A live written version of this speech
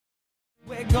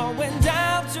going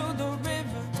down to the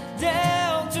river,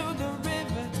 down to the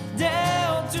river,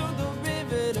 down to the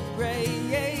river to pray.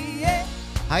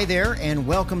 Hi there, and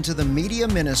welcome to the media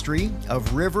ministry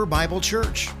of River Bible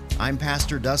Church. I'm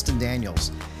Pastor Dustin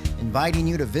Daniels, inviting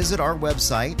you to visit our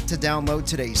website to download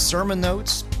today's sermon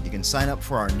notes. You can sign up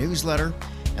for our newsletter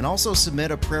and also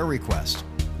submit a prayer request.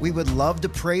 We would love to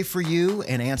pray for you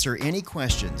and answer any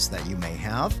questions that you may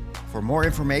have. For more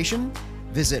information,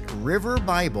 visit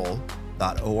riverbible.org.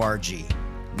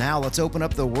 Now let's open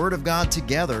up the Word of God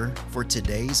together for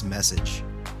today's message.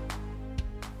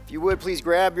 If you would, please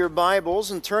grab your Bibles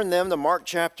and turn them to Mark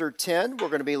chapter 10. We're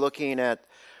going to be looking at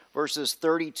verses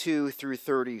 32 through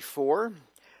 34.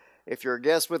 If you're a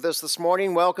guest with us this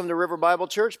morning, welcome to River Bible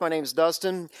Church. My name is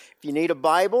Dustin. If you need a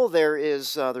Bible,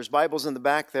 there's Bibles in the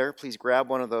back there. Please grab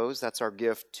one of those. That's our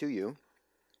gift to you.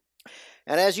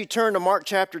 And as you turn to Mark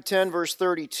chapter 10, verse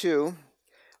 32,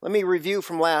 let me review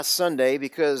from last Sunday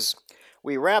because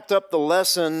we wrapped up the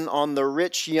lesson on the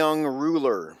rich young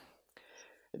ruler.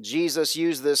 Jesus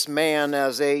used this man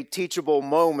as a teachable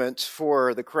moment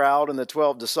for the crowd and the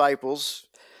 12 disciples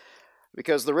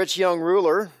because the rich young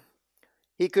ruler,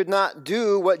 he could not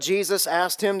do what Jesus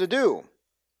asked him to do,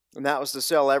 and that was to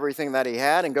sell everything that he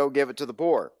had and go give it to the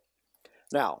poor.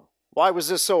 Now, why was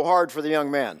this so hard for the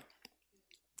young man?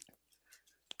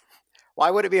 Why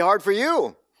would it be hard for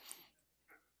you?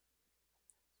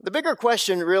 The bigger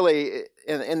question really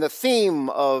in the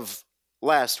theme of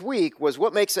last week was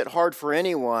what makes it hard for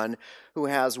anyone who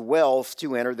has wealth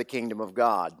to enter the kingdom of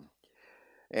God.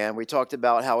 And we talked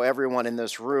about how everyone in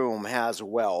this room has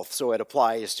wealth, so it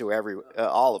applies to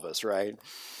all of us, right?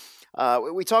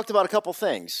 We talked about a couple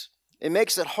things. It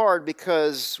makes it hard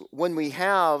because when we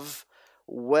have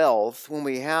wealth, when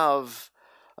we have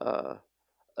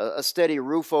a steady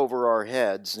roof over our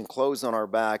heads and clothes on our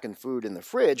back and food in the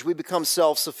fridge, we become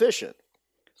self-sufficient.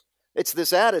 It's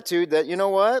this attitude that, you know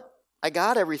what? I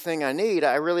got everything I need.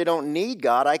 I really don't need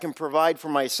God. I can provide for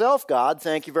myself, God.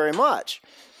 Thank you very much.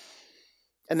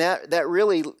 And that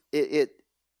really,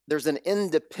 there's an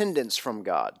independence from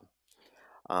God.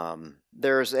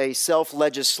 There's a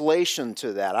self-legislation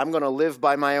to that. I'm going to live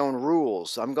by my own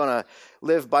rules. I'm going to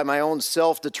live by my own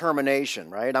self-determination,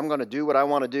 right? I'm going to do what I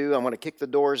want to do. I'm going to kick the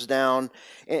doors down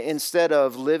instead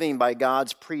of living by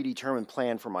God's predetermined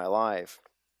plan for my life.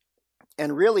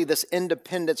 And really, this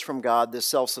independence from God, this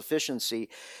self-sufficiency,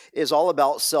 is all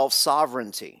about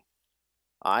self-sovereignty.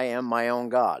 I am my own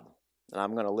God, and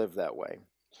I'm going to live that way.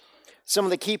 Some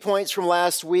of the key points from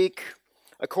last week,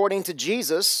 according to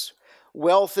Jesus,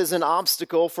 wealth is an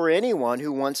obstacle for anyone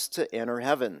who wants to enter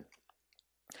heaven.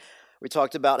 We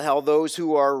talked about how those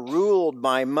who are ruled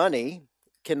by money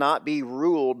cannot be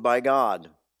ruled by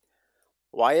God.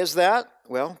 Why is that?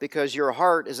 Well, because your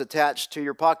heart is attached to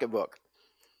your pocketbook.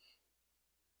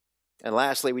 And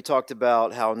lastly, we talked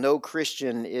about how no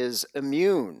Christian is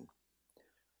immune.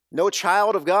 No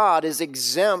child of God is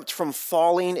exempt from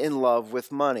falling in love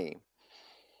with money.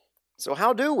 So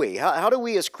how do we? How do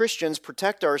we as Christians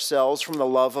protect ourselves from the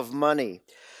love of money?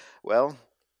 Well,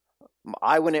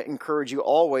 I would encourage you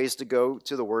always to go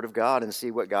to the Word of God and see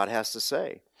what God has to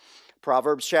say.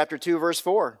 Proverbs chapter 2, verse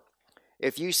 4.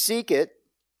 If you seek it,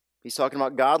 he's talking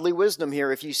about godly wisdom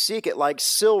here, if you seek it like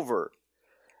silver,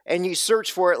 and you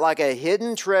search for it like a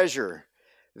hidden treasure,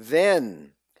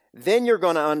 then you're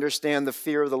going to understand the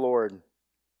fear of the Lord,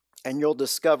 and you'll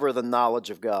discover the knowledge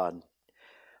of God.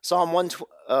 Psalm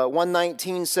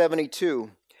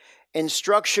 119:72,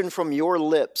 instruction from your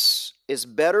lips is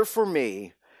better for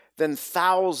me than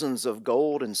thousands of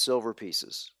gold and silver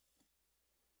pieces.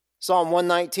 Psalm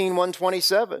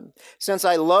 119:127, since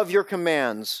I love your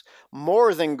commands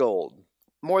more than gold,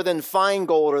 more than fine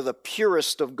gold or the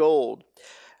purest of gold,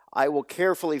 I will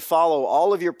carefully follow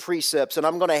all of your precepts, and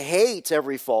I'm going to hate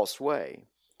every false way.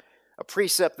 A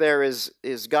precept there is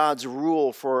God's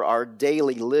rule for our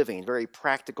daily living, very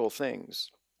practical things.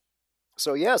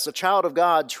 So yes, a child of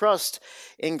God trusts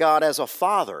in God as a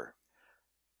father.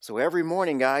 So every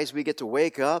morning, guys, we get to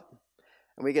wake up,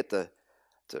 and we get to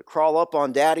crawl up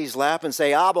on Daddy's lap and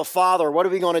say, Abba, Father, what are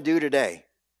we going to do today?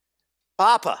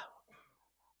 Papa,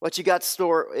 what you got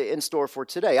in store for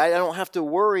today? I don't have to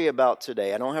worry about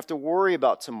today. I don't have to worry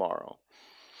about tomorrow.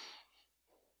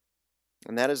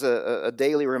 And that is a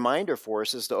daily reminder for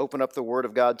us, is to open up the Word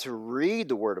of God, to read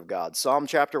the Word of God. Psalm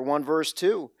chapter 1, verse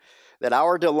 2, that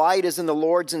our delight is in the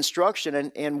Lord's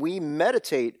instruction, and we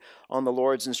meditate on the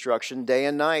Lord's instruction day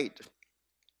and night.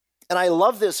 And I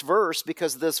love this verse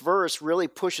because this verse really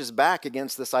pushes back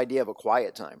against this idea of a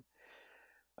quiet time.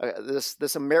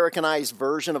 This Americanized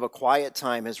version of a quiet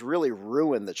time has really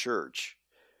ruined the church.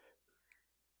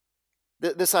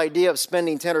 This idea of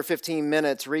spending 10 or 15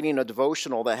 minutes reading a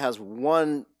devotional that has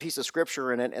one piece of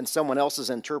scripture in it and someone else's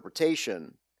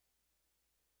interpretation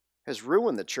has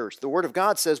ruined the church. The Word of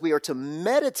God says we are to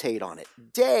meditate on it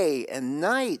day and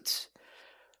night.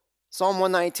 Psalm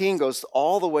 119 goes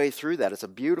all the way through that. It's a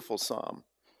beautiful psalm.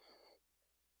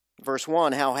 Verse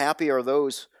 1, how happy are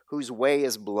those whose way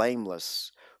is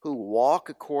blameless, who walk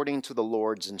according to the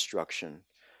Lord's instruction.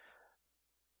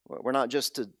 We're not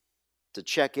just to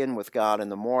check in with God in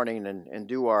the morning and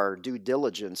do our due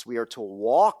diligence. We are to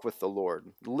walk with the Lord,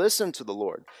 listen to the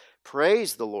Lord,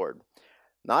 praise the Lord.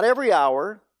 Not every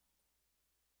hour,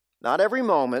 not every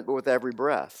moment, but with every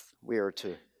breath, we are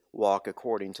to walk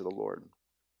according to the Lord.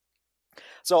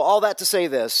 So all that to say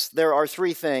this, there are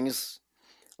three things,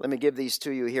 let me give these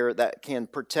to you here, that can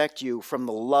protect you from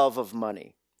the love of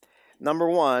money. Number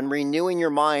one, renewing your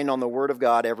mind on the Word of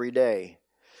God every day.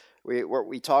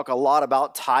 We talk a lot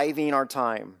about tithing our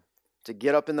time, to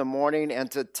get up in the morning and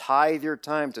to tithe your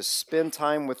time, to spend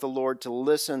time with the Lord, to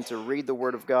listen, to read the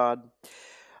Word of God.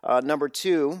 Number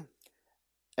two,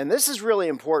 and this is really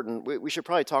important, we should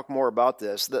probably talk more about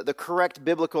this, the correct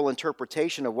biblical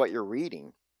interpretation of what you're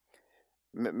reading.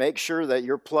 Make sure that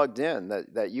you're plugged in,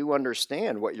 that you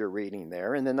understand what you're reading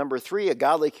there. And then number three, a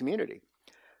godly community.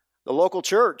 The local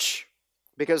church,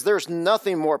 because there's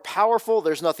nothing more powerful,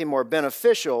 there's nothing more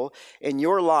beneficial in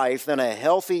your life than a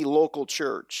healthy local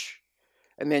church.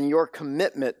 And then your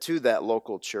commitment to that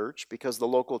local church, because the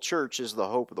local church is the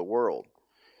hope of the world.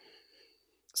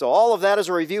 So all of that is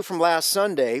a review from last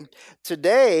Sunday.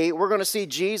 Today, we're going to see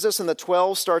Jesus and the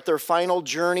 12 start their final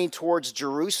journey towards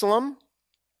Jerusalem.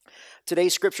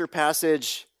 Today's scripture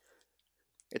passage,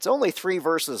 it's only 3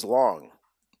 verses long,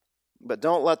 but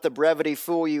don't let the brevity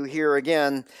fool you here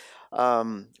again.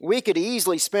 We could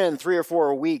easily spend 3 or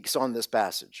 4 weeks on this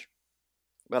passage,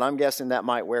 but I'm guessing that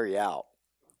might wear you out.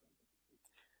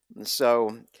 And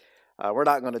so we're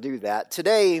not going to do that.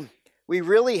 Today, we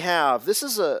really have, this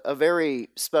is a very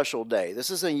special day.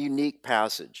 This is a unique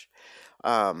passage.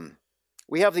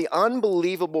 We have the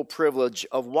unbelievable privilege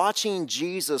of watching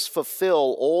Jesus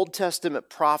fulfill Old Testament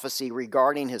prophecy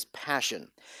regarding his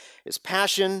passion. His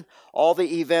passion, all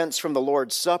the events from the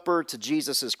Lord's Supper to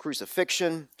Jesus'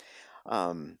 crucifixion.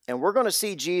 And we're going to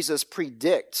see Jesus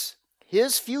predict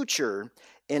his future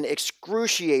in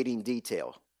excruciating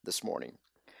detail this morning.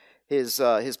 His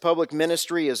public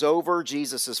ministry is over.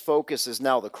 Jesus' focus is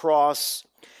now the cross.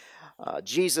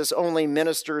 Jesus only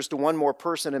ministers to one more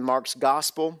person in Mark's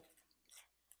gospel.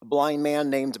 A blind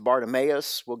man named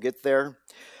Bartimaeus. We'll get there.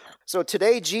 So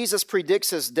today, Jesus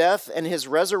predicts his death and his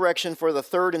resurrection for the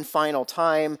third and final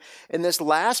time. And this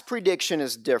last prediction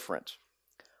is different.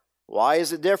 Why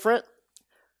is it different?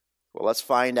 Well, let's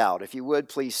find out. If you would,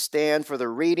 please stand for the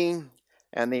reading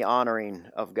and the honoring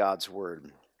of God's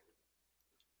word.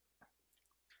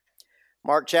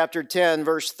 Mark chapter 10,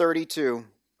 verse 32.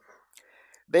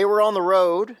 They were on the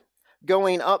road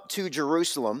going up to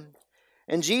Jerusalem,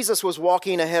 and Jesus was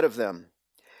walking ahead of them.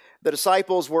 The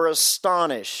disciples were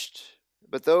astonished,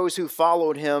 but those who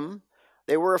followed him,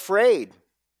 they were afraid.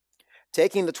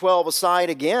 Taking the 12 aside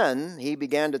again, he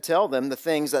began to tell them the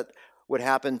things that would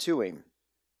happen to him.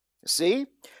 See,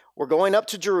 we're going up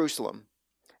to Jerusalem,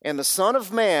 and the Son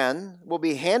of Man will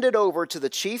be handed over to the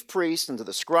chief priests and to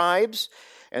the scribes,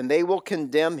 and they will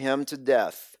condemn him to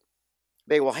death.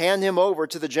 They will hand him over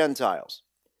to the Gentiles,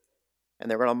 and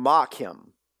they're going to mock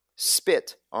him,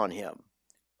 spit on him,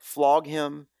 flog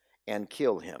him, and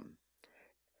kill him.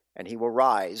 And he will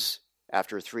rise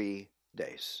after 3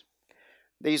 days.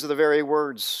 These are the very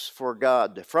words from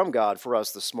God for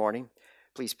us this morning.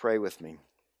 Please pray with me.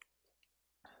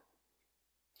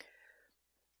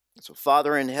 So,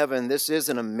 Father in heaven, this is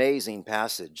an amazing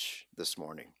passage this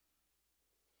morning.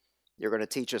 You're going to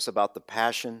teach us about the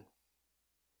passion.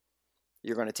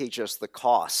 You're going to teach us the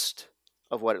cost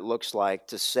of what it looks like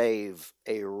to save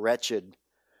a wretched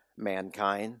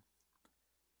mankind.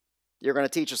 You're going to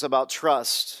teach us about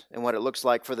trust and what it looks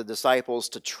like for the disciples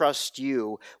to trust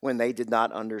you when they did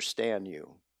not understand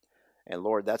you. And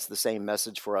Lord, that's the same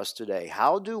message for us today.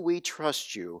 How do we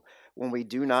trust you when we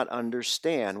do not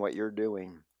understand what you're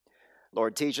doing?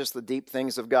 Lord, teach us the deep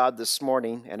things of God this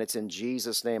morning, and it's in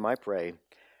Jesus' name I pray.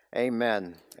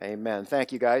 Amen. Amen.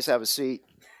 Thank you, guys. Have a seat.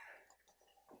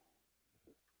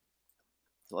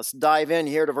 Let's dive in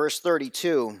here to verse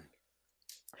 32.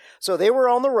 So they were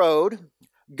on the road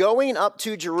going up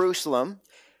to Jerusalem,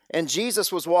 and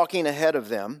Jesus was walking ahead of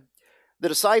them. The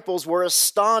disciples were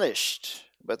astonished,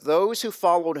 but those who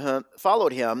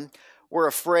followed him were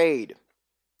afraid.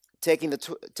 Taking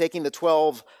the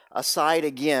 12 aside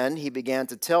again, he began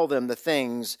to tell them the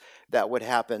things that would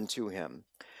happen to him.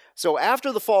 So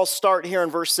after the false start here in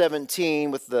verse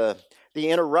 17 with the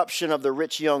interruption of the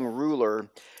rich young ruler,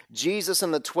 Jesus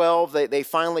and the 12, they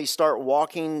finally start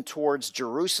walking towards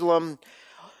Jerusalem.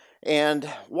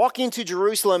 And walking to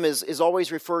Jerusalem is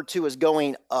always referred to as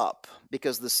going up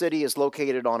because the city is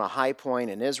located on a high point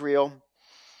in Israel.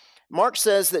 Mark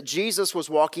says that Jesus was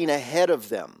walking ahead of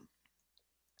them.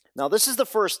 Now, this is the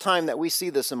first time that we see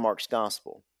this in Mark's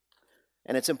gospel.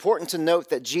 And it's important to note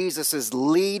that Jesus is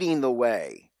leading the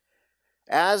way.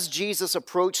 As Jesus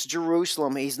approached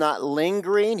Jerusalem, he's not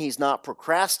lingering, he's not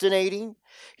procrastinating,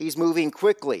 he's moving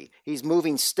quickly, he's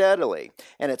moving steadily.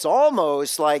 And it's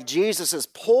almost like Jesus is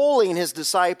pulling his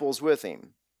disciples with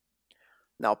him.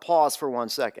 Now pause for 1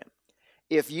 second.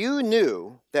 If you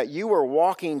knew that you were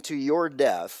walking to your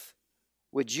death,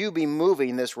 would you be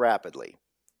moving this rapidly?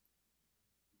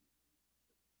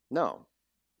 No.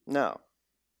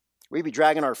 We'd be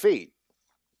dragging our feet.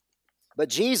 But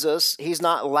Jesus, he's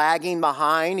not lagging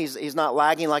behind. He's not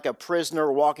lagging like a prisoner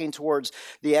walking towards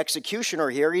the executioner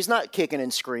here. He's not kicking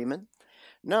and screaming.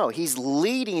 No, he's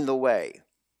leading the way.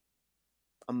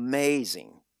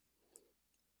 Amazing.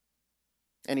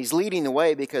 And he's leading the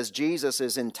way because Jesus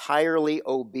is entirely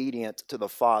obedient to the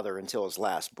Father until his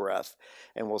last breath.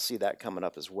 And we'll see that coming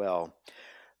up as well.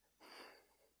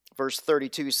 Verse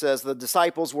 32 says, the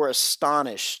disciples were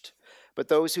astonished, but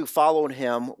those who followed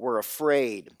him were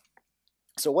afraid.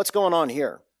 So what's going on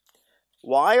here?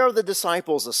 Why are the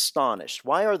disciples astonished?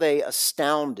 Why are they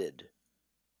astounded?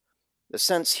 The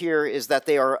sense here is that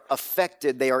they are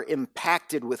affected, they are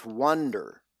impacted with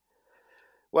wonder.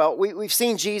 Well, we've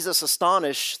seen Jesus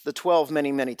astonish the 12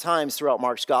 many, many times throughout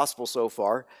Mark's gospel so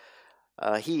far.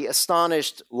 He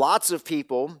astonished lots of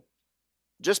people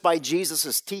just by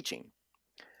Jesus' teaching.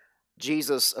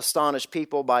 Jesus astonished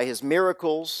people by his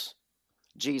miracles.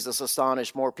 Jesus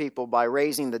astonished more people by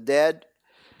raising the dead.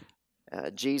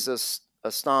 Jesus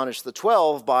astonished the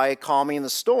 12 by calming the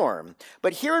storm.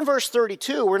 But here in verse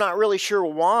 32, we're not really sure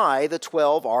why the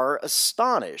 12 are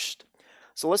astonished.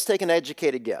 So let's take an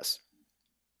educated guess.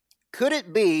 Could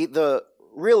it be the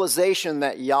realization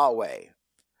that Yahweh,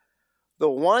 the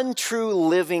one true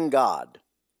living God,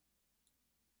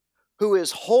 who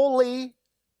is holy,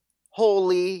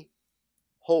 holy,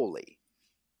 holy,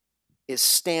 is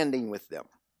standing with them?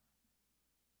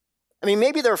 I mean,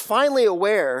 maybe they're finally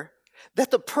aware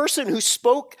that the person who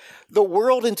spoke the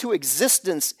world into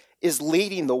existence is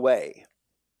leading the way.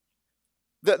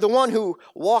 The one who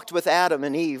walked with Adam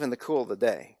and Eve in the cool of the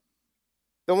day.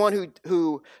 The one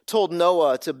who told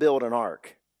Noah to build an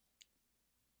ark.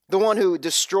 The one who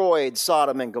destroyed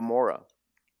Sodom and Gomorrah.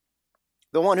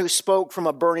 The one who spoke from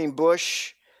a burning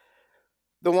bush.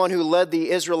 The one who led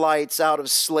the Israelites out of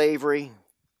slavery.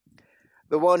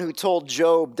 The one who told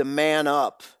Job to man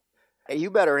up. Hey,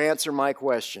 you better answer my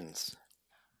questions.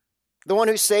 The one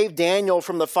who saved Daniel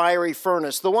from the fiery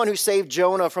furnace. The one who saved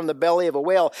Jonah from the belly of a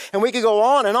whale. And we could go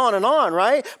on and on and on,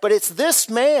 right? But it's this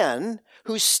man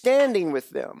who's standing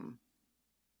with them.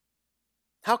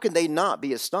 How can they not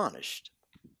be astonished?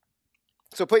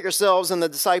 So put yourselves in the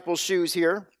disciples' shoes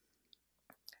here.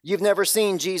 You've never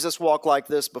seen Jesus walk like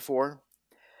this before.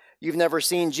 You've never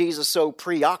seen Jesus so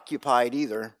preoccupied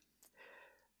either.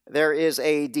 There is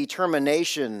a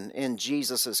determination in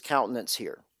Jesus' countenance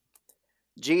here.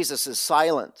 Jesus is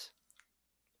silent.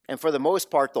 And for the most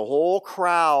part, the whole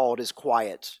crowd is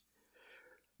quiet.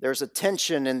 There's a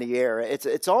tension in the air.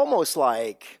 It's almost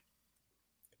like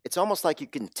you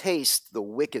can taste the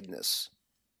wickedness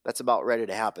that's about ready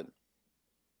to happen.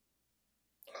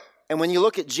 And when you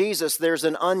look at Jesus, there's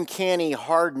an uncanny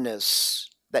hardness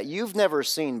that you've never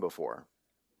seen before.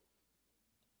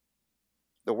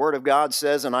 The Word of God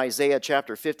says in Isaiah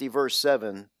chapter 50, verse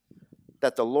 7,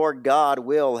 that the Lord God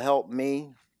will help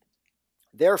me.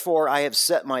 Therefore, I have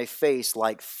set my face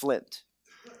like flint.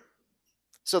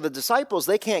 So the disciples,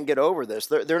 they can't get over this.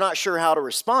 They're not sure how to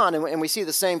respond. And we see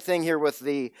the same thing here with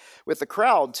the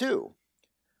crowd too.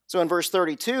 So in verse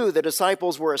 32, the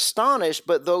disciples were astonished,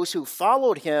 but those who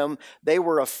followed him, they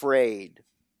were afraid.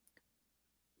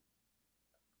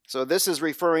 So this is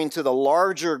referring to the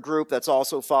larger group that's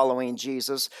also following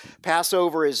Jesus.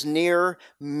 Passover is near.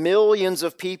 Millions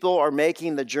of people are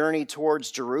making the journey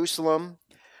towards Jerusalem.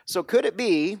 So could it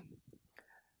be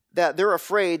that they're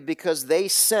afraid because they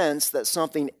sense that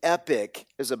something epic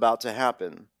is about to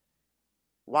happen?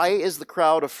 Why is the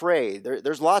crowd afraid?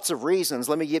 There's lots of reasons.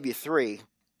 Let me give you 3.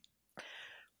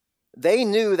 They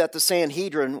knew that the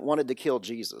Sanhedrin wanted to kill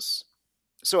Jesus.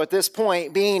 So at this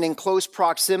point, being in close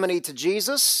proximity to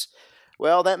Jesus,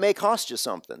 well, that may cost you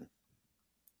something.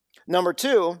 Number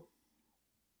 2,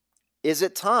 is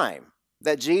it time?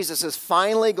 that Jesus is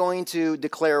finally going to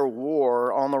declare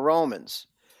war on the Romans,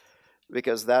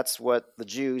 because that's what the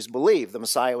Jews believed the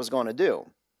Messiah was going to do.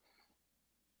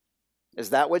 Is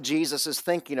that what Jesus is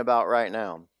thinking about right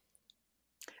now?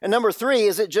 And number three,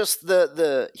 is it just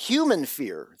the human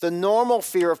fear, the normal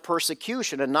fear of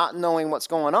persecution and not knowing what's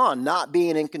going on, not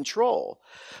being in control?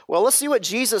 Well, let's see what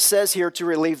Jesus says here to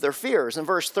relieve their fears. In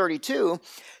verse 32,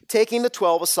 taking the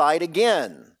 12 aside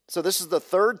again. So this is the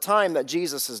third time that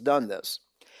Jesus has done this.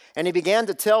 And he began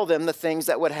to tell them the things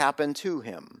that would happen to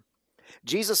him.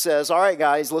 Jesus says, all right,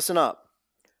 guys, listen up.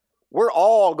 We're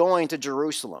all going to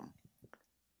Jerusalem.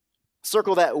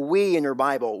 Circle that we in your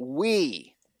Bible.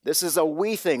 We. This is a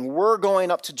we thing. We're going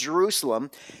up to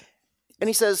Jerusalem. And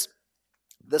he says,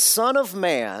 the Son of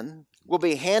Man will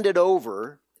be handed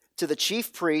over to the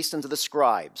chief priests and to the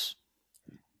scribes,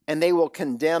 and they will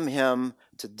condemn him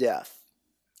to death.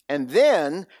 And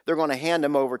then they're going to hand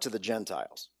him over to the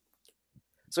Gentiles.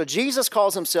 So Jesus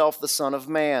calls himself the Son of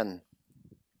Man.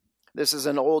 This is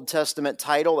an Old Testament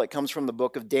title that comes from the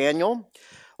book of Daniel.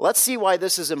 Let's see why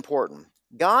this is important.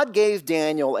 God gave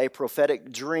Daniel a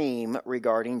prophetic dream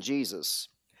regarding Jesus.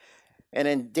 And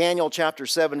in Daniel chapter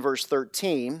 7, verse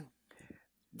 13,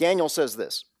 Daniel says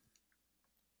this,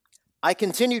 I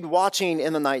continued watching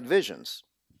in the night visions,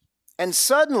 and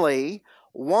suddenly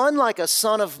one like a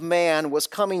son of man was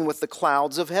coming with the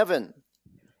clouds of heaven,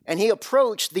 and he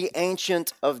approached the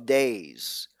Ancient of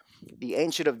Days. The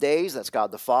Ancient of Days, that's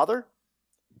God the Father.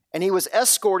 And he was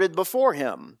escorted before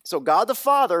him. So God the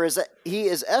Father,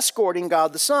 is escorting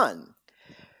God the Son.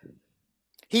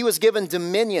 He was given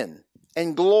dominion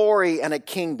and glory and a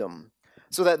kingdom,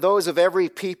 so that those of every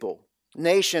people,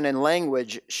 nation, and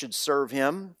language should serve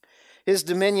him. His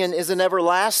dominion is an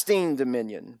everlasting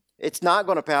dominion. It's not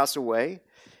going to pass away.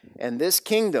 And this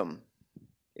kingdom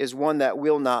is one that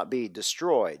will not be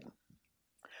destroyed.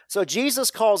 So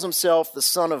Jesus calls himself the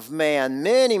Son of Man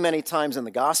many, many times in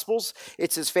the Gospels.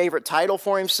 It's his favorite title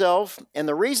for himself. And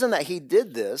the reason that he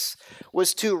did this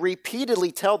was to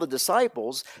repeatedly tell the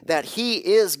disciples that he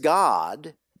is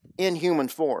God in human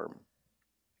form.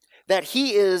 That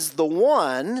he is the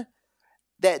one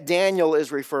that Daniel is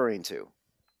referring to.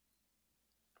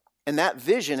 And that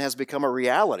vision has become a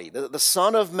reality. The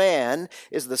Son of Man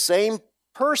is the same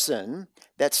person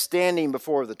that's standing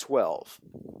before the 12.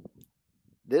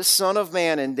 This Son of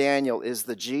Man in Daniel is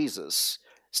the Jesus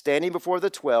standing before the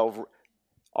 12,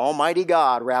 Almighty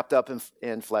God wrapped up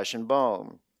in flesh and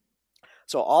bone.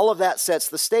 So all of that sets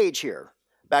the stage here.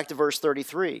 Back to verse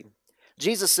 33.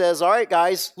 Jesus says, all right,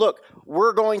 guys, look,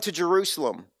 we're going to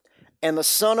Jerusalem. And the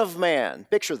Son of Man,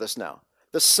 picture this now,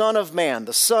 the Son of Man,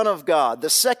 the Son of God, the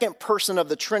second person of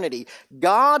the Trinity,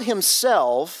 God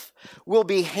himself will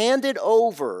be handed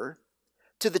over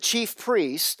to the chief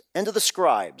priest and to the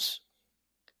scribes.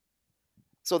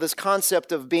 So this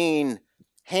concept of being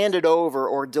handed over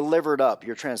or delivered up,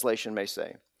 your translation may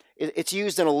say, it's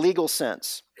used in a legal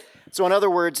sense. So in other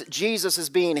words, Jesus is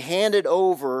being handed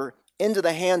over into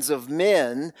the hands of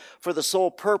men for the sole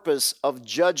purpose of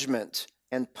judgment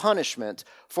and punishment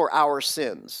for our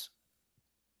sins.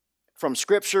 From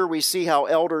Scripture, we see how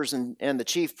elders and the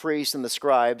chief priests and the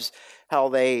scribes, how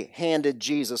they handed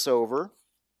Jesus over.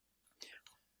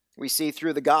 We see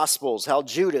through the Gospels how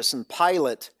Judas and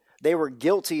Pilate, they were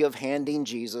guilty of handing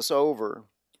Jesus over.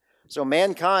 So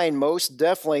mankind most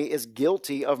definitely is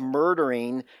guilty of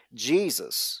murdering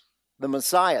Jesus, the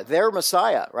Messiah, their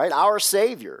Messiah, right? Our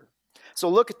Savior. So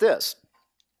look at this.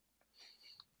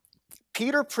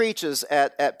 Peter preaches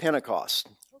at Pentecost,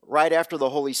 right after the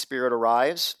Holy Spirit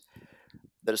arrives.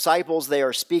 The disciples, they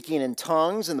are speaking in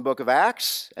tongues in the book of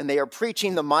Acts, and they are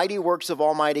preaching the mighty works of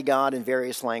Almighty God in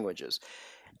various languages.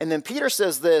 And then Peter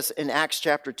says this in Acts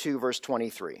chapter 2, verse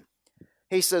 23.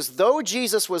 He says, though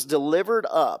Jesus was delivered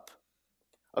up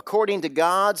according to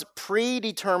God's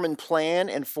predetermined plan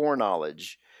and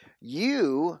foreknowledge,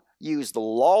 you used the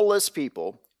lawless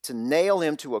people to nail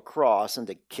him to a cross and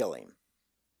to kill him.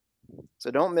 So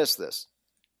don't miss this.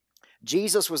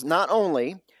 Jesus was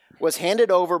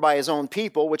handed over by his own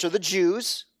people, which are the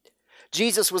Jews.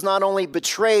 Jesus was not only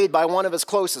betrayed by one of his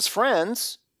closest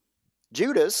friends,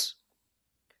 Judas.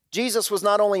 Jesus was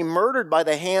not only murdered by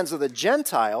the hands of the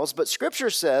Gentiles, but Scripture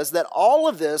says that all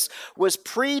of this was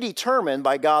predetermined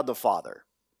by God the Father.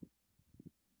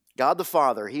 God the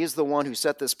Father, he is the one who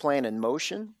set this plan in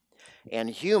motion, and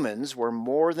humans were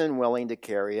more than willing to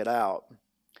carry it out.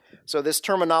 So this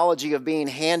terminology of being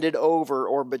handed over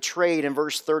or betrayed in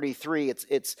verse 33,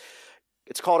 it's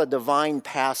called a divine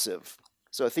passive.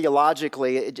 So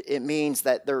theologically, it means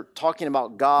that they're talking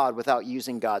about God without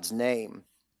using God's name.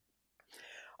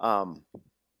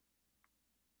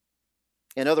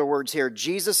 In other words here,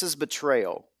 Jesus'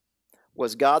 betrayal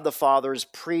was God the Father's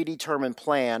predetermined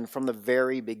plan from the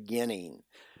very beginning.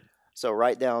 So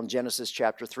write down Genesis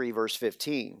chapter 3, verse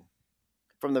 15.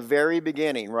 From the very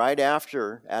beginning, right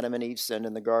after Adam and Eve sinned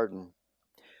in the garden,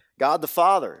 God the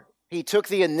Father, He took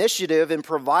the initiative in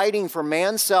providing for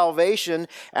man's salvation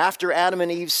after Adam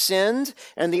and Eve sinned,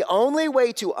 and the only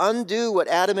way to undo what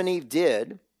Adam and Eve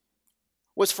did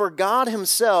was for God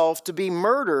Himself to be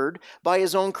murdered by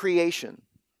His own creation.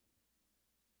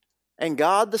 And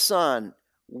God the Son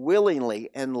willingly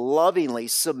and lovingly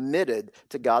submitted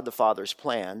to God the Father's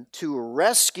plan to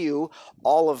rescue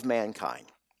all of mankind.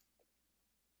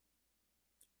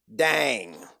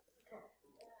 Dang.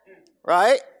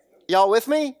 Right? Y'all with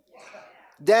me?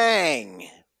 Dang.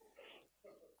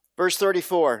 Verse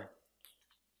 34.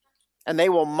 And they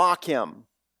will mock Him.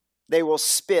 They will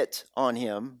spit on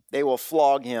Him. They will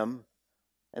flog Him.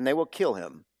 And they will kill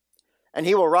Him. And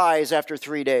He will rise after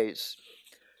 3 days.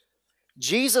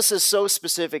 Jesus is so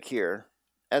specific here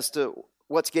as to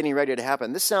what's getting ready to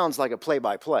happen. This sounds like a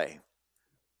play-by-play.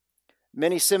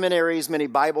 Many seminaries, many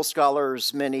Bible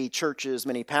scholars, many churches,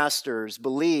 many pastors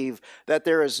believe that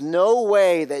there is no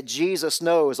way that Jesus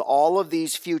knows all of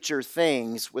these future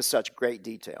things with such great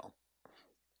detail.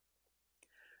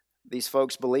 These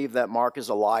folks believe that Mark is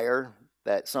a liar,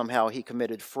 that somehow he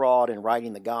committed fraud in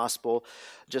writing the gospel.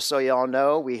 Just so you all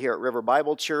know, we here at River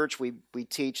Bible Church, we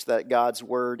teach that God's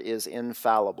word is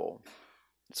infallible.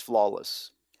 It's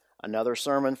flawless. Another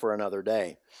sermon for another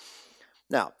day.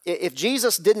 Now, if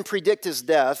Jesus didn't predict his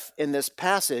death in this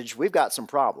passage, we've got some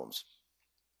problems.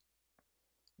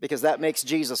 Because that makes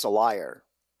Jesus a liar.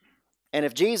 And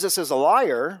if Jesus is a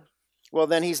liar, well,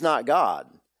 then he's not God.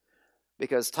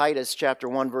 Because Titus chapter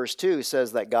 1 verse 2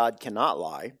 says that God cannot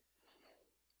lie.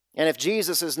 And if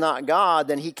Jesus is not God,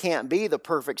 then he can't be the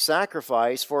perfect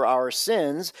sacrifice for our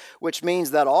sins, which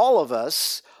means that all of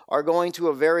us are going to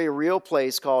a very real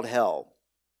place called hell.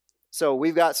 So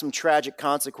we've got some tragic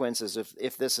consequences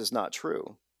if this is not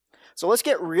true. So let's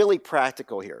get really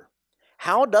practical here.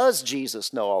 How does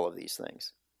Jesus know all of these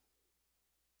things?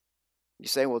 You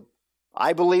say, well,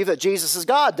 I believe that Jesus is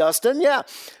God, Dustin. Yeah.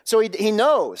 So he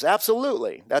knows,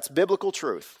 absolutely. That's biblical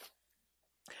truth.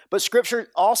 But Scripture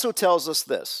also tells us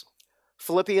this.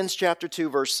 Philippians chapter 2,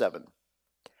 verse 7.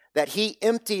 That he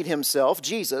emptied himself,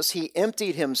 Jesus, he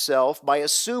emptied himself by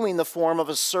assuming the form of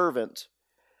a servant,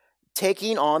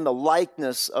 taking on the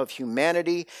likeness of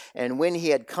humanity, and when he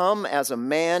had come as a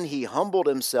man, he humbled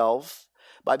himself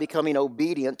by becoming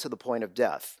obedient to the point of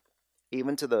death,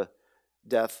 even to the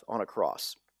death on a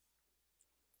cross.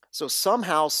 So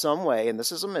somehow, some way, and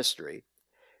this is a mystery,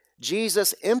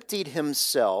 Jesus emptied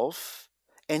himself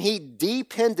and he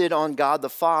depended on God the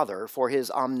Father for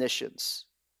his omniscience,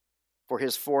 for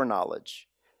his foreknowledge.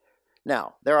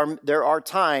 Now, there are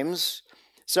times,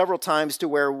 several times to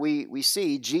where we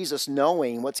see Jesus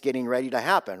knowing what's getting ready to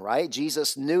happen, right?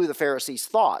 Jesus knew the Pharisees'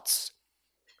 thoughts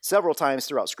several times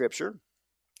throughout Scripture.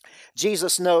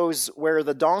 Jesus knows where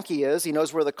the donkey is. He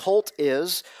knows where the colt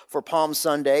is for Palm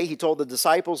Sunday. He told the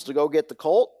disciples to go get the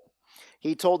colt.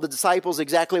 He told the disciples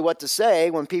exactly what to say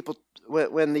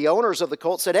when the owners of the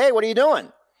colt said, "Hey, what are you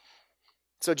doing?"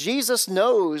 So Jesus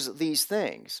knows these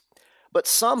things. But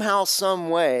somehow, some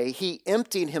way, he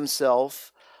emptied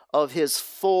himself of his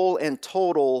full and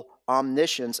total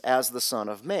omniscience as the Son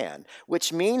of Man,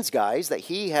 which means, guys, that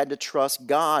he had to trust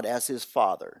God as his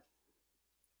Father,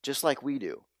 just like we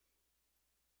do.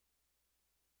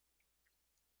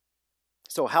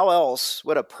 So how else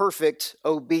would a perfect,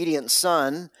 obedient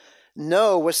son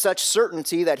know with such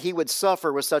certainty that he would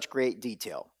suffer with such great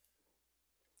detail?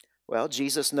 Well,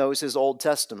 Jesus knows his Old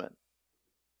Testament.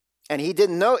 And he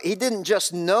didn't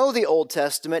just know the Old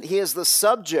Testament, he is the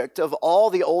subject of all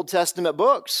the Old Testament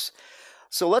books.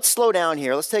 So let's slow down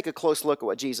here. Let's take a close look at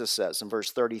what Jesus says in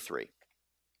verse 33.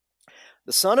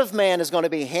 The Son of Man is going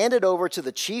to be handed over to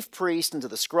the chief priests and to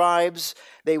the scribes.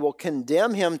 They will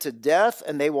condemn him to death,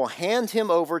 and they will hand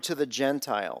him over to the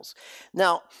Gentiles.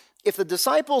 Now, if the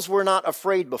disciples were not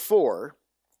afraid before,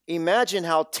 imagine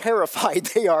how terrified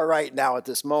they are right now at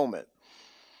this moment.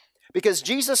 Because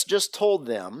Jesus just told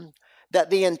them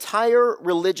that the entire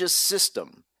religious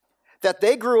system that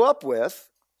they grew up with,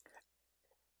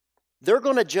 they're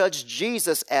going to judge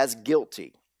Jesus as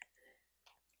guilty.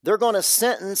 They're going to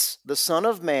sentence the Son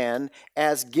of Man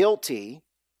as guilty.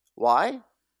 Why?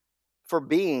 For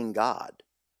being God.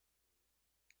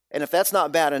 And if that's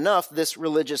not bad enough, this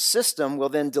religious system will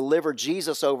then deliver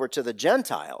Jesus over to the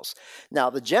Gentiles. Now,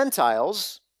 the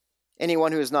Gentiles,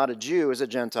 anyone who is not a Jew is a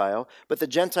Gentile, but the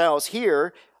Gentiles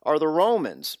here are the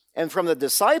Romans. And from the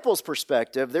disciples'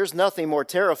 perspective, there's nothing more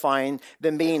terrifying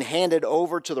than being handed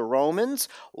over to the Romans.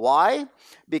 Why?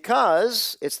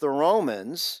 Because it's the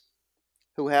Romans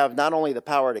who have not only the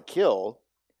power to kill,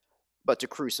 but to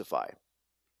crucify.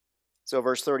 So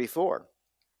verse 34,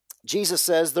 Jesus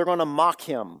says they're going to mock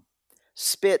him,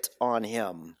 spit on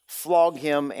him, flog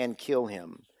him, and kill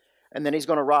him. And then he's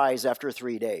going to rise after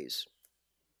 3 days.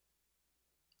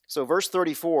 So verse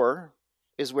 34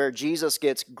 is where Jesus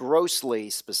gets grossly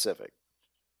specific.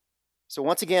 So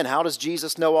once again, how does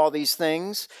Jesus know all these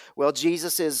things? Well,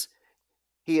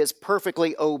 he is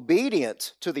perfectly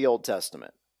obedient to the Old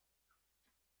Testament.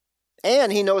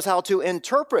 And he knows how to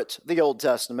interpret the Old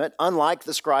Testament, unlike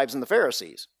the scribes and the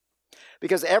Pharisees.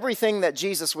 Because everything that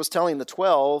Jesus was telling the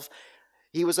 12,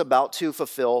 he was about to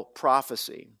fulfill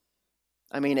prophecy.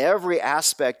 I mean, every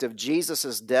aspect of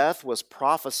Jesus' death was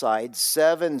prophesied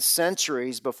 7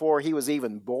 centuries before he was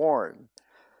even born.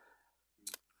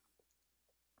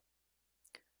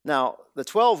 Now, the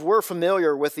 12 were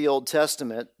familiar with the Old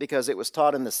Testament because it was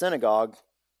taught in the synagogue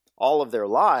all of their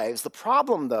lives. The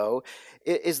problem, though,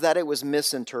 is that it was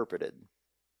misinterpreted.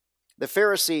 The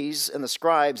Pharisees and the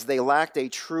scribes, they lacked a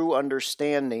true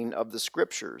understanding of the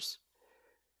Scriptures.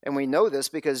 And we know this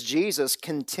because Jesus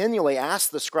continually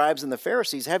asked the scribes and the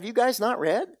Pharisees, have you guys not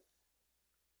read?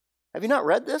 Have you not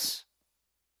read this?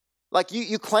 Like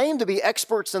you claim to be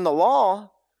experts in the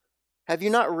law. Have you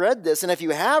not read this? And if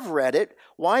you have read it,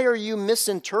 why are you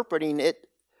misinterpreting it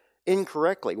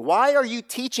incorrectly? Why are you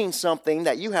teaching something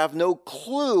that you have no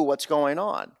clue what's going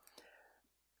on?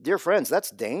 Dear friends,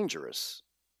 that's dangerous.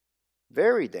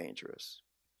 Very dangerous.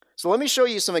 So let me show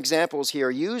you some examples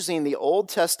here using the Old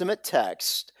Testament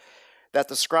text that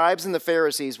the scribes and the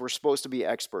Pharisees were supposed to be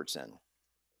experts in.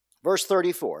 Verse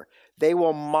 34, they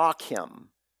will mock him.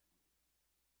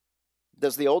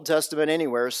 Does the Old Testament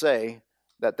anywhere say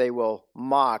that they will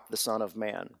mock the Son of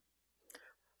Man?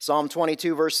 Psalm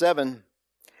 22, verse 7,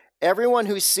 everyone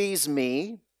who sees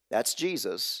me, that's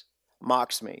Jesus,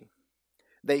 mocks me.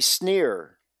 They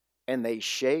sneer and they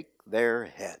shake their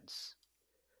heads.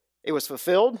 It was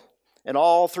fulfilled in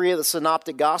all 3 of the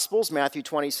synoptic gospels, Matthew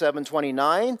 27,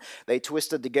 29. They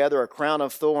twisted together a crown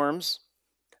of thorns.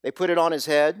 They put it on his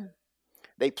head.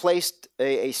 They placed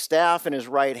a staff in his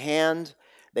right hand.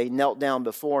 They knelt down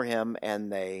before him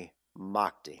and they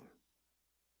mocked him.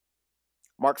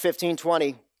 Mark 15,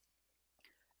 20.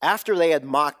 After they had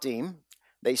mocked him,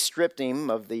 they stripped him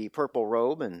of the purple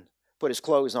robe and put his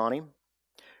clothes on him.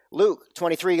 Luke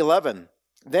 23, 11.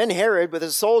 Then Herod, with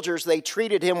his soldiers, they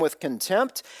treated him with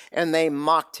contempt, and they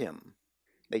mocked him.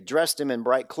 They dressed him in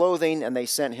bright clothing, and they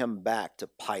sent him back to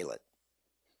Pilate.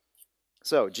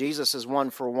 So, Jesus is one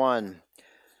for one.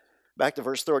 Back to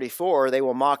verse 34, they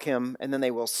will mock him, and then they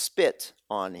will spit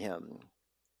on him.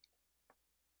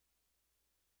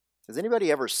 Has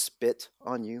anybody ever spit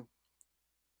on you?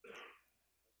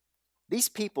 These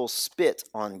people spit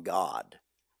on God.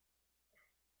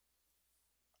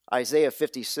 Isaiah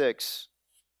 56,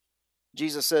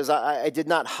 Jesus says, I did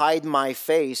not hide my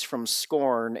face from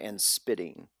scorn and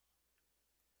spitting.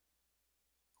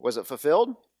 Was it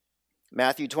fulfilled?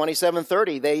 Matthew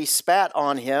 27:30, they spat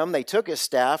on him, they took his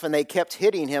staff, and they kept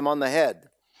hitting him on the head.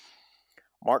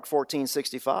 Mark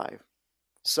 14:65,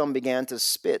 some began to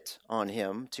spit on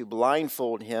him, to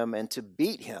blindfold him, and to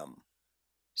beat him,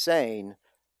 saying,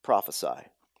 prophesy.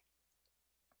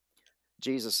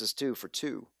 Jesus is 2 for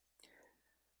 2.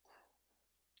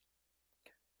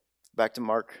 Back to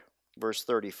Mark verse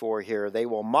 34 here. They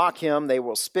will mock him, they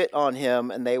will spit on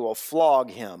him, and they will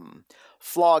flog him.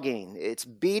 Flogging, it's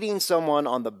beating someone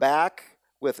on the back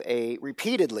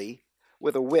repeatedly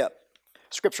with a whip.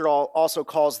 Scripture also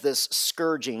calls this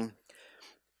scourging.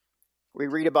 We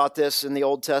read about this in the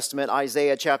Old Testament,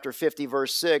 Isaiah chapter 50,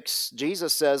 verse 6.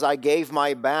 Jesus says, I gave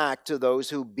my back to those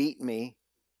who beat me.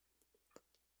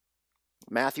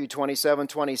 Matthew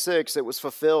 27:26, it was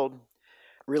fulfilled.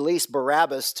 Released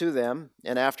Barabbas to them,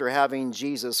 and after having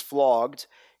Jesus flogged,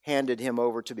 handed him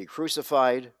over to be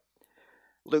crucified.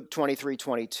 Luke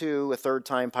 23:22, a third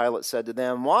time Pilate said to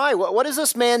them, why? What has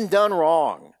this man done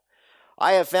wrong?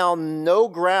 I have found no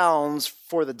grounds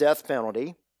for the death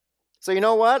penalty. So you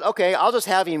know what? Okay, I'll just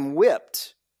have him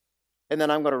whipped, and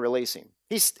then I'm going to release him.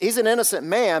 He's an innocent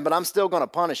man, but I'm still going to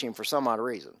punish him for some odd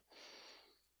reason.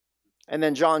 And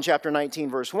then John chapter 19,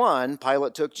 verse 1,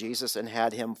 Pilate took Jesus and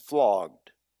had him flogged.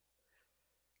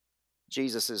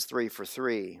 Jesus is 3 for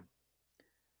 3.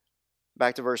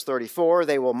 Back to verse 34,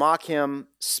 they will mock him,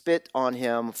 spit on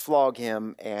him, flog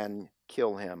him, and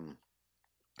kill him.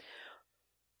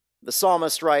 The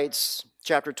psalmist writes,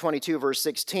 chapter 22, verse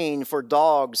 16, for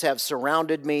dogs have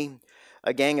surrounded me,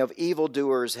 A gang of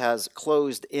evildoers has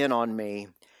closed in on me,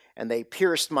 and they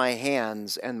pierced my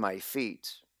hands and my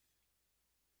feet.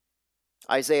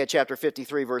 Isaiah chapter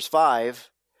 53, verse 5,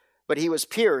 but he was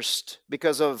pierced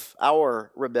because of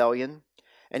our rebellion,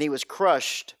 and he was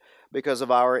crushed because of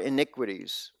our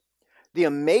iniquities. The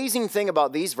amazing thing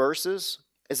about these verses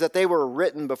is that they were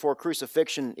written before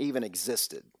crucifixion even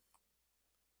existed.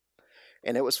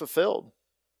 And it was fulfilled.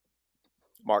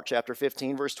 Mark chapter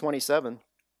 15, verse 27.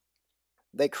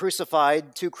 They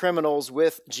crucified two criminals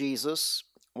with Jesus,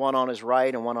 one on his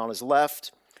right and one on his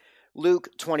left. Luke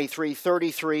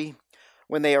 23:33.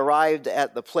 When they arrived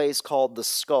at the place called the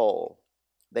Skull,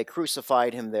 they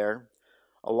crucified him there,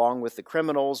 along with the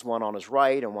criminals, one on his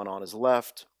right and one on his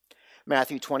left.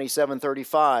 Matthew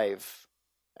 27:35.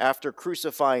 After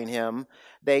crucifying him,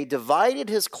 they divided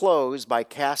his clothes by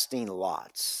casting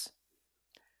lots.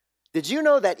 Did you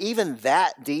know that even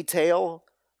that detail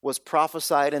was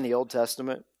prophesied in the Old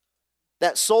Testament?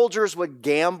 That soldiers would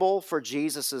gamble for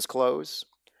Jesus' clothes?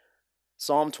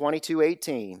 Psalm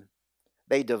 22:18.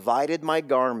 They divided my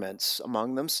garments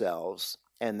among themselves,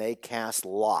 and they cast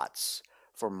lots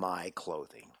for my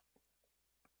clothing.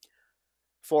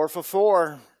 4 for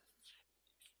 4.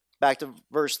 Back to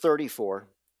verse 34.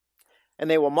 And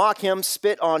they will mock him,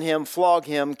 spit on him, flog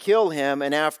him, kill him,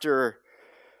 and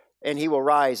he will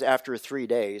rise after 3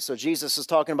 days. So Jesus is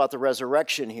talking about the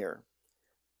resurrection here.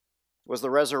 Was the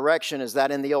resurrection, is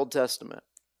that in the Old Testament?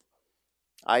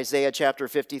 Isaiah chapter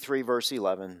 53, verse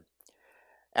 11.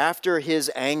 After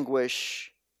his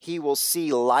anguish, he will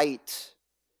see light,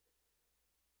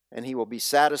 and he will be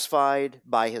satisfied.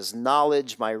 By his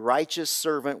knowledge, my righteous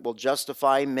servant will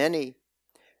justify many,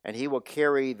 and he will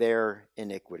carry their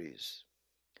iniquities.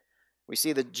 We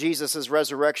see that Jesus'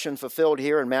 resurrection fulfilled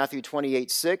here in Matthew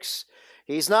 28:6.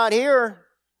 He's not here.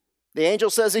 The angel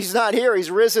says he's not here. He's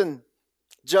risen,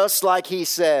 just like he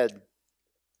said.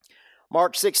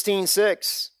 Mark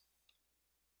 16:6.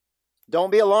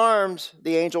 Don't be alarmed,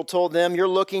 the angel told them. You're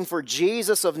looking for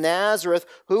Jesus of Nazareth,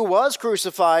 who was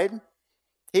crucified.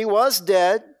 He was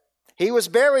dead. He was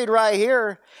buried right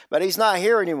here, but he's not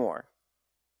here anymore.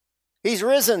 He's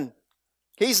risen.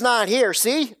 He's not here.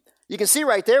 See? You can see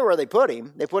right there where they put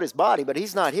him. They put his body, but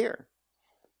he's not here.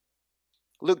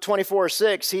 Luke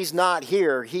 24:6, he's not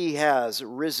here. He has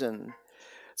risen.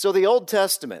 So the Old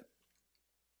Testament,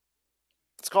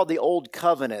 it's called the Old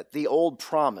Covenant, the Old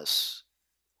Promise,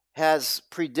 has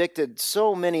predicted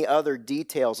so many other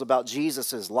details about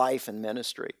Jesus' life and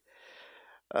ministry.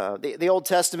 The Old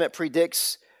Testament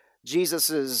predicts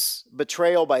Jesus'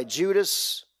 betrayal by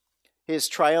Judas, his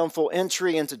triumphal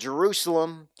entry into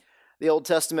Jerusalem. The Old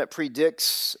Testament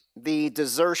predicts the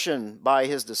desertion by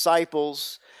his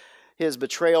disciples, his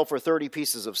betrayal for 30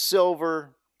 pieces of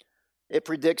silver. It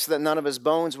predicts that none of his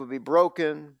bones would be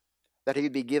broken, that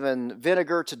he'd be given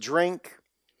vinegar to drink,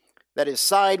 that his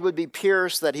side would be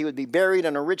pierced, that he would be buried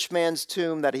in a rich man's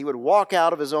tomb, that he would walk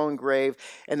out of his own grave,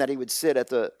 and that he would sit at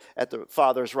the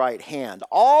Father's right hand.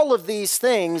 All of these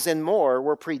things and more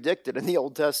were predicted in the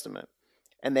Old Testament,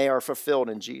 and they are fulfilled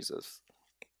in Jesus.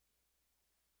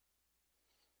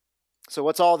 So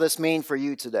what's all this mean for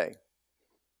you today?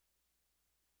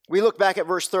 We look back at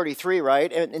verse 33,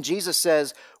 right? And Jesus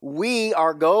says, we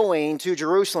are going to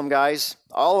Jerusalem, guys,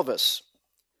 all of us.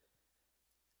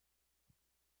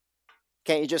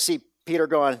 Can't you just see Peter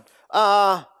going,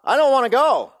 I don't want to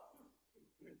go.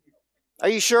 Are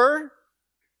you sure?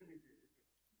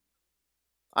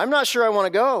 I'm not sure I want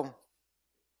to go.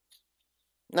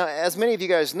 Now, as many of you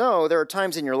guys know, there are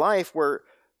times in your life where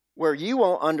you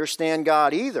won't understand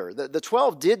God either. The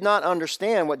 12 did not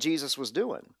understand what Jesus was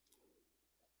doing.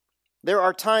 There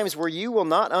are times where you will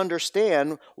not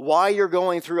understand why you're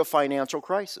going through a financial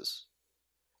crisis.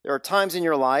 There are times in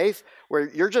your life where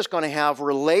you're just going to have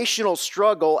relational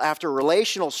struggle after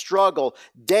relational struggle,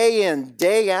 day in,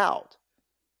 day out.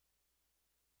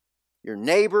 Your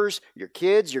neighbors, your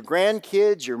kids, your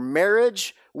grandkids, your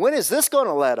marriage. When is this going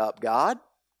to let up, God?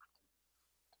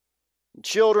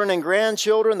 Children and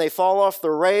grandchildren, they fall off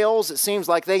the rails. It seems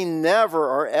like they never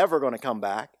are ever going to come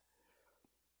back.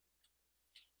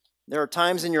 There are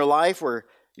times in your life where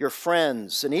your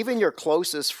friends and even your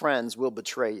closest friends will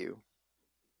betray you.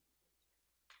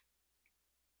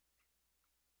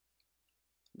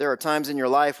 There are times in your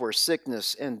life where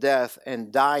sickness and death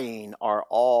and dying are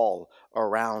all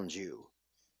around you.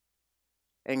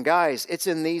 And guys, it's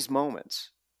in these moments.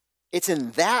 It's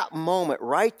in that moment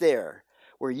right there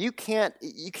where you can't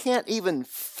even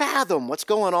fathom what's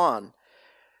going on,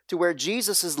 to where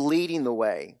Jesus is leading the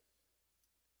way.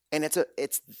 And it's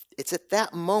at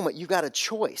that moment you got a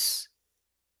choice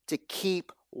to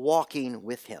keep walking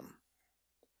with him.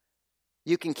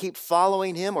 You can keep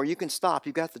following him or you can stop.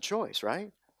 You've got the choice,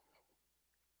 right?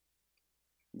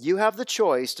 You have the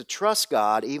choice to trust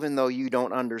God even though you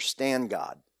don't understand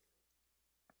God.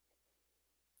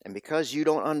 And because you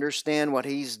don't understand what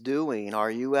he's doing,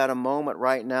 are you at a moment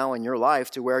right now in your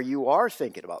life to where you are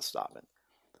thinking about stopping?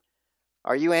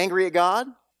 Are you angry at God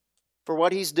for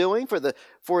what he's doing,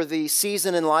 for the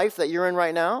season in life that you're in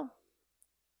right now?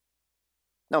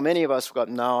 Now, many of us go,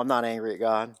 no, I'm not angry at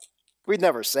God. We'd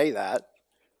never say that.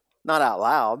 Not out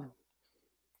loud.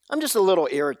 I'm just a little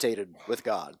irritated with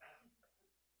God.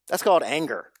 That's called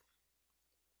anger.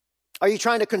 Are you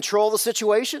trying to control the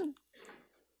situation?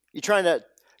 You trying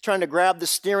to grab the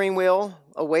steering wheel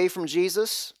away from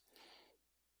Jesus?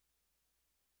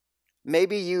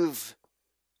 Maybe you've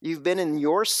been in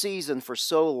your season for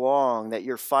so long that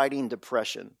you're fighting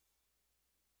depression.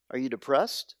 Are you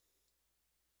depressed?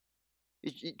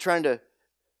 You trying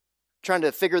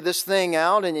to figure this thing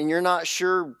out and you're not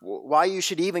sure why you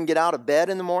should even get out of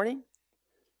bed in the morning?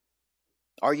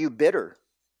 Are you bitter?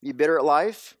 You bitter at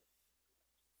life?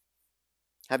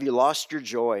 Have you lost your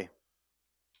joy?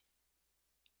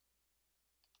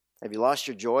 Have you lost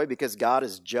your joy because God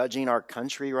is judging our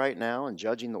country right now and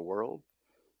judging the world?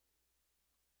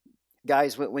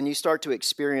 Guys, when you start to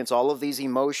experience all of these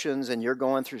emotions and you're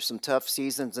going through some tough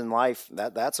seasons in life,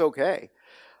 that's okay.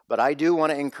 But I do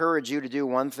want to encourage you to do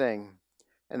one thing,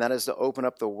 and that is to open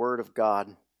up the Word of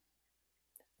God.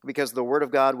 Because the Word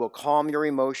of God will calm your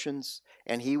emotions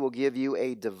and he will give you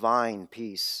a divine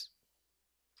peace.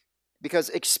 Because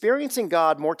experiencing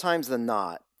God more times than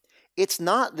not, it's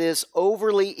not this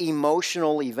overly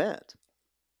emotional event.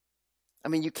 I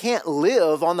mean, you can't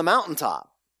live on the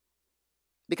mountaintop.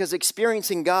 Because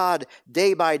experiencing God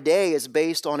day by day is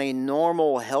based on a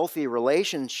normal, healthy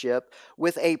relationship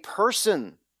with a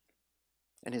person.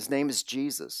 And his name is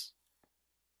Jesus.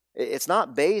 It's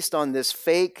not based on this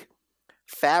fake,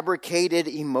 fabricated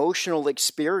emotional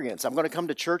experience. I'm going to come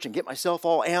to church and get myself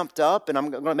all amped up and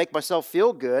I'm going to make myself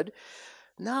feel good.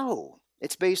 No,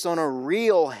 it's based on a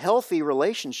real, healthy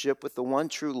relationship with the one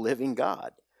true living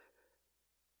God.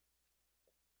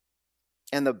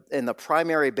 And the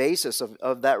primary basis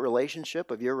of that relationship,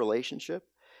 of your relationship,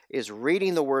 is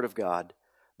reading the Word of God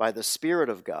by the Spirit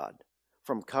of God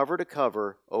from cover to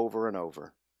cover over and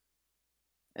over.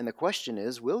 And the question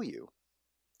is, will you?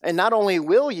 And not only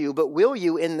will you, but will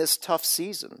you in this tough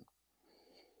season?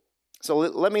 So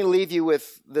let me leave you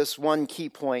with this one key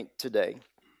point today.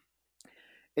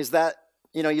 Is that,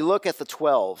 you look at the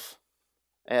 12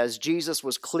 as Jesus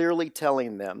was clearly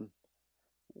telling them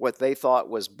what they thought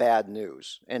was bad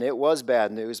news. And it was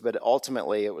bad news, but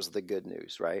ultimately it was the good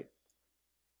news, right?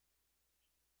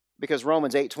 Because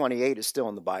Romans 8:28 is still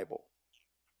in the Bible.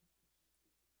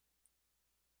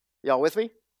 Y'all with me?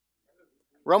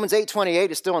 Romans 8:28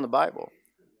 is still in the Bible.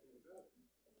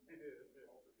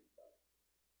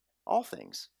 All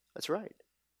things. That's right.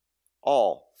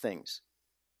 All things.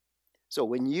 So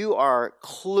when you are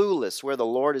clueless where the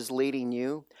Lord is leading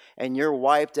you, and you're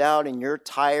wiped out and you're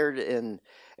tired and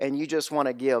you just want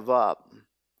to give up,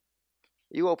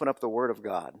 you open up the Word of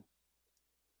God.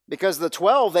 Because the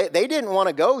 12, they didn't want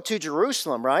to go to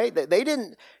Jerusalem, right? They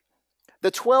didn't. The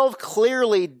 12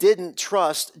 clearly didn't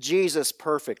trust Jesus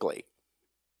perfectly.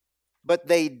 But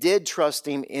they did trust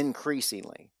him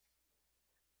increasingly.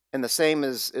 And the same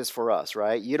is for us,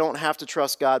 right? You don't have to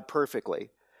trust God perfectly,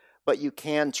 but you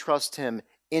can trust him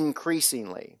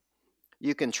increasingly.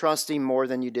 You can trust him more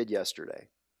than you did yesterday.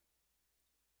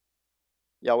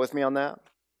 Y'all with me on that?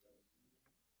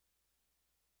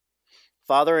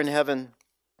 Father in heaven,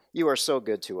 you are so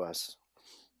good to us.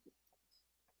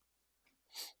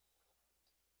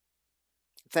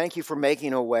 Thank you for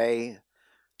making a way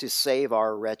to save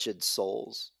our wretched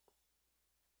souls.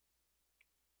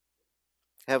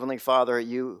 Heavenly Father,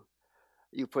 you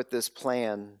put this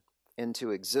plan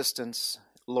into existence.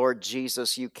 Lord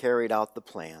Jesus, you carried out the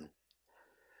plan.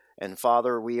 And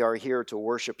Father, we are here to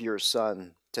worship your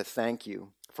Son, to thank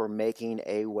you for making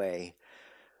a way.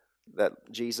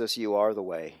 That Jesus, you are the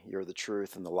way, you're the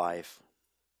truth and the life.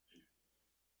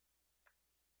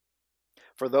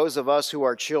 For those of us who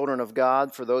are children of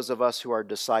God, for those of us who are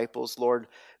disciples, Lord,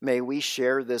 may we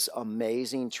share this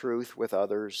amazing truth with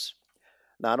others,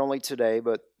 not only today,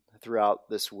 but throughout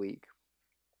this week.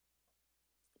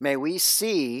 May we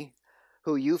see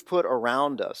who you've put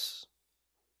around us,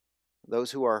 those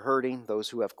who are hurting, those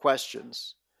who have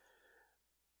questions.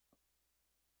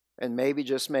 And maybe,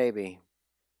 just maybe,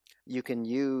 you can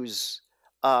use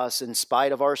us in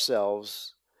spite of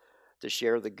ourselves to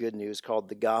share the good news called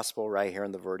the gospel right here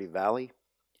in the Verde Valley.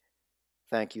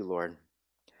 Thank you, Lord.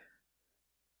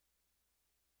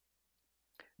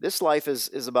 This life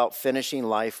is about finishing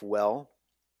life well.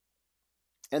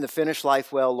 And to finish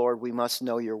life well, Lord, we must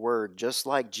know your word, just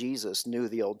like Jesus knew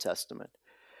the Old Testament.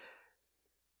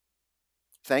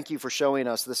 Thank you for showing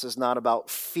us this is not about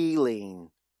feeling.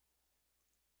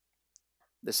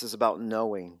 This is about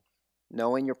knowing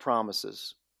your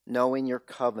promises, knowing your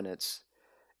covenants,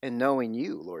 and knowing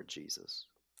you, Lord Jesus.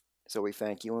 So we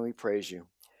thank you and we praise you.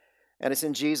 And it's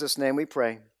in Jesus' name we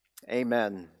pray.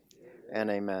 Amen and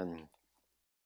amen.